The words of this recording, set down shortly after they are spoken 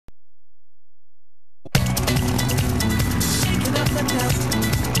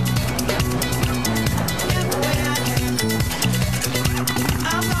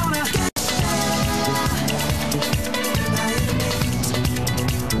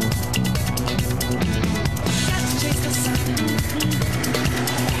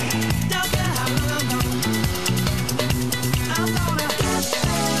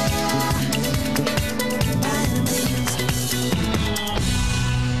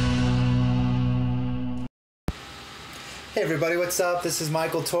Hey everybody, what's up? This is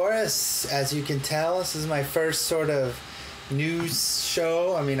Michael Torres. As you can tell, this is my first sort of news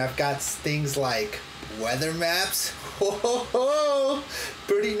show. I mean, I've got things like weather maps. Whoa,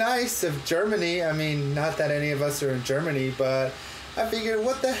 pretty nice of Germany. I mean, not that any of us are in Germany, but I figured,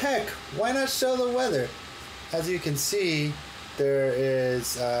 what the heck? Why not show the weather? As you can see, there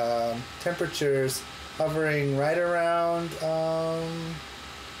is temperatures hovering right around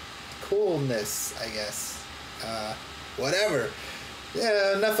coolness, I guess. Whatever.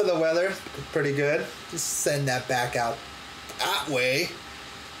 Yeah, enough of the weather. Pretty good. Just send that back out that way.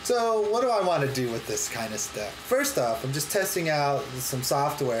 So what do I want to do with this kind of stuff? First off, I'm just testing out some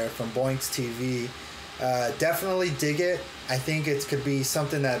software from BoinxTV. Definitely dig it. I think it could be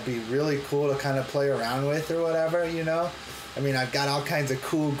something that'd be really cool to kind of play around with or whatever, you know? I mean, I've got all kinds of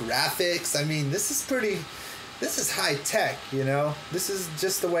cool graphics. I mean, this is high tech, you know? This is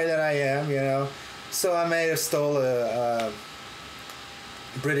just the way that I am, you know? So I may have stole a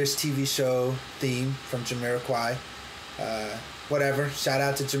British TV show theme from Jamiroquai. Whatever. Shout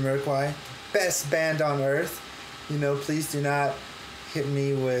out to Jamiroquai. Best band on earth. You know, please do not hit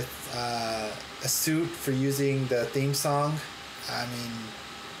me with a suit for using the theme song. I mean,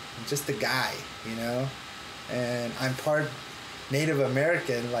 I'm just a guy, you know? And I'm part Native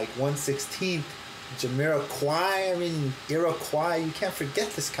American, like 1/16 Jamiroquai. I mean, Iroquois. You can't forget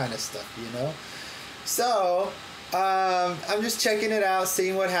this kind of stuff, you know? So, I'm just checking it out,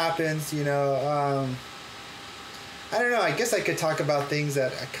 seeing what happens, you know. I don't know, I guess I could talk about things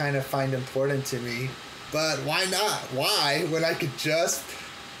that I kind of find important to me, but why not? Why when I could just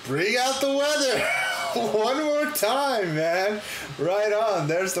bring out the weather one more time, man? Right on,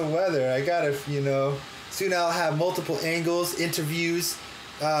 there's the weather. I gotta, you know, soon I'll have multiple angles, interviews,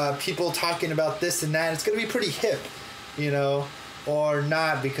 people talking about this and that. It's gonna be pretty hip, you know. Or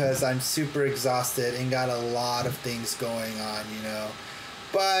not, because I'm super exhausted and got a lot of things going on, you know.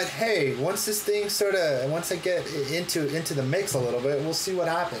 But hey, once this thing once I get into the mix a little bit, we'll see what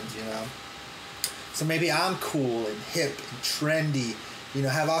happens, you know. So maybe I'm cool and hip and trendy, you know,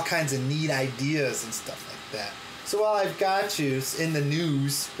 have all kinds of neat ideas and stuff like that. So while I've got you in the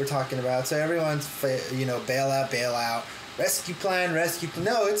news, we're talking about, so everyone's, you know, bailout, rescue plan.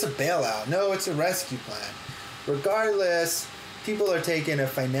 No, it's a bailout. No, it's a rescue plan. Regardless, people are taking a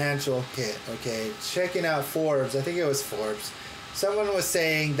financial hit, okay? Checking out Forbes, I think it was Forbes. Someone was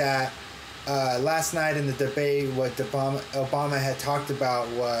saying that last night in the debate, what Obama had talked about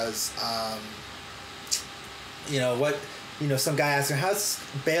was, some guy asked him, how's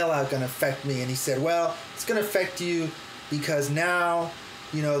bailout going to affect me? And he said, well, it's going to affect you because now,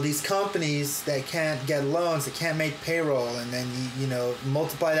 you know, these companies that can't get loans, they can't make payroll, and then, you know,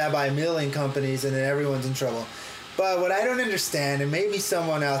 multiply that by a million companies, and then everyone's in trouble. But what I don't understand, and maybe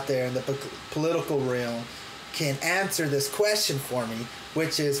someone out there in the political realm can answer this question for me,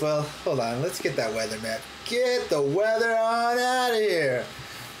 which is, well, hold on, let's get that weather map. Get the weather on out of here.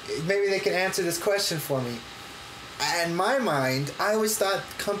 Maybe they can answer this question for me. In my mind, I always thought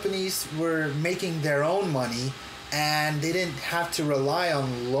companies were making their own money and they didn't have to rely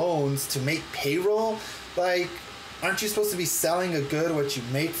on loans to make payroll. Like, aren't you supposed to be selling a good, what you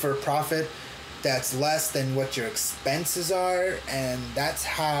make for a profit, that's less than what your expenses are, and that's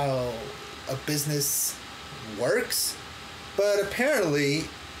how a business works? But apparently,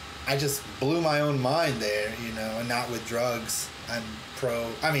 I just blew my own mind there, you know, and not with drugs. I'm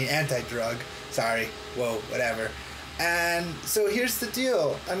anti-drug, sorry, whoa, whatever. And so here's the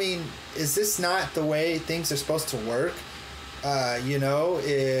deal. I mean, is this not the way things are supposed to work? And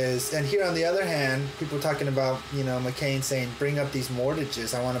here on the other hand, people are talking about, you know, McCain saying, bring up these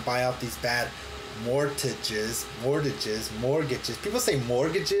mortgages. I want to buy out these bad mortgages. People say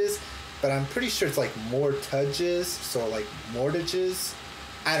mortgages, but I'm pretty sure it's like mortgages, so like mortgages.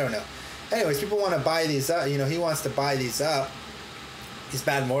 I don't know. Anyways, people want to buy these up. You know, he wants to buy these up, these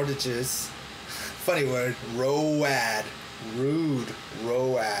bad mortgages. Funny word, ROAD. Rude,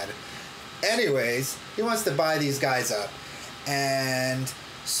 ROAD. Anyways, he wants to buy these guys up. And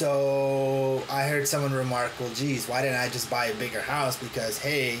so I heard someone remark, well, geez, why didn't I just buy a bigger house? Because,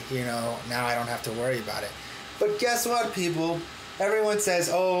 hey, you know, now I don't have to worry about it. But guess what, people? Everyone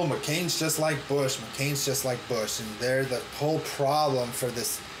says, oh, McCain's just like Bush. McCain's just like Bush. And they're the whole problem for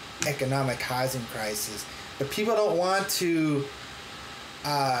this economic housing crisis. But people don't want to,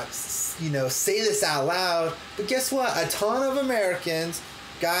 say this out loud. But guess what? A ton of Americans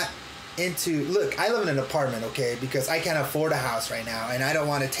got into, look, I live in an apartment, okay, because I can't afford a house right now, and I don't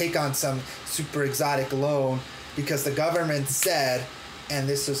want to take on some super exotic loan because the government said, and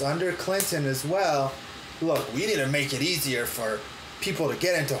this was under Clinton as well, look, we need to make it easier for people to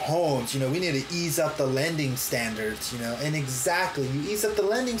get into homes. We need to ease up the lending standards. And exactly, you ease up the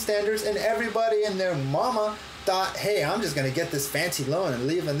lending standards, and everybody and their mama thought, hey, I'm just gonna get this fancy loan and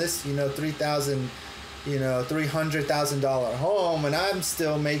live in this $300,000 home, and I'm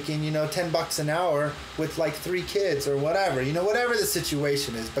still making $10 an hour with like 3 kids or whatever. Whatever the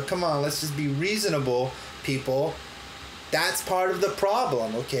situation is. But come on, let's just be reasonable, people. That's part of the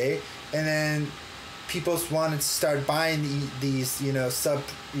problem, okay? And then people wanted to start buying these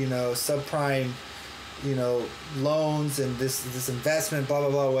subprime loans and this investment, blah blah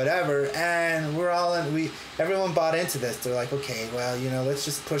blah, whatever, and everyone bought into this. They're like, okay, well, let's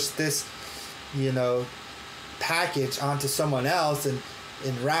just push this package onto someone else and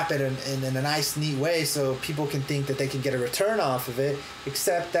wrap it in a nice, neat way so people can think that they can get a return off of it,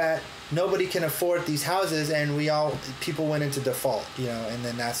 except that nobody can afford these houses, and people went into default, and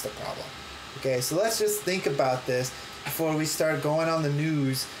then that's the problem. Okay, so let's just think about this before we start going on the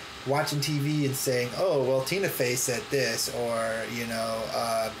news, watching TV and saying, oh, well, Tina Fey said this, or,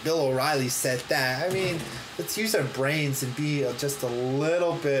 Bill O'Reilly said that. I mean, let's use our brains and be just a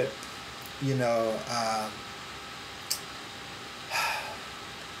little bit,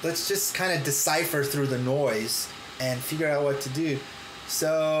 let's just kind of decipher through the noise and figure out what to do.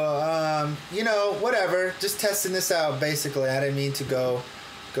 So, whatever, just testing this out, basically. I didn't mean to go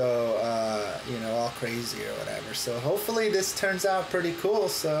all crazy or whatever. So hopefully this turns out pretty cool.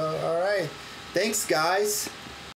 So, all right. Thanks, guys.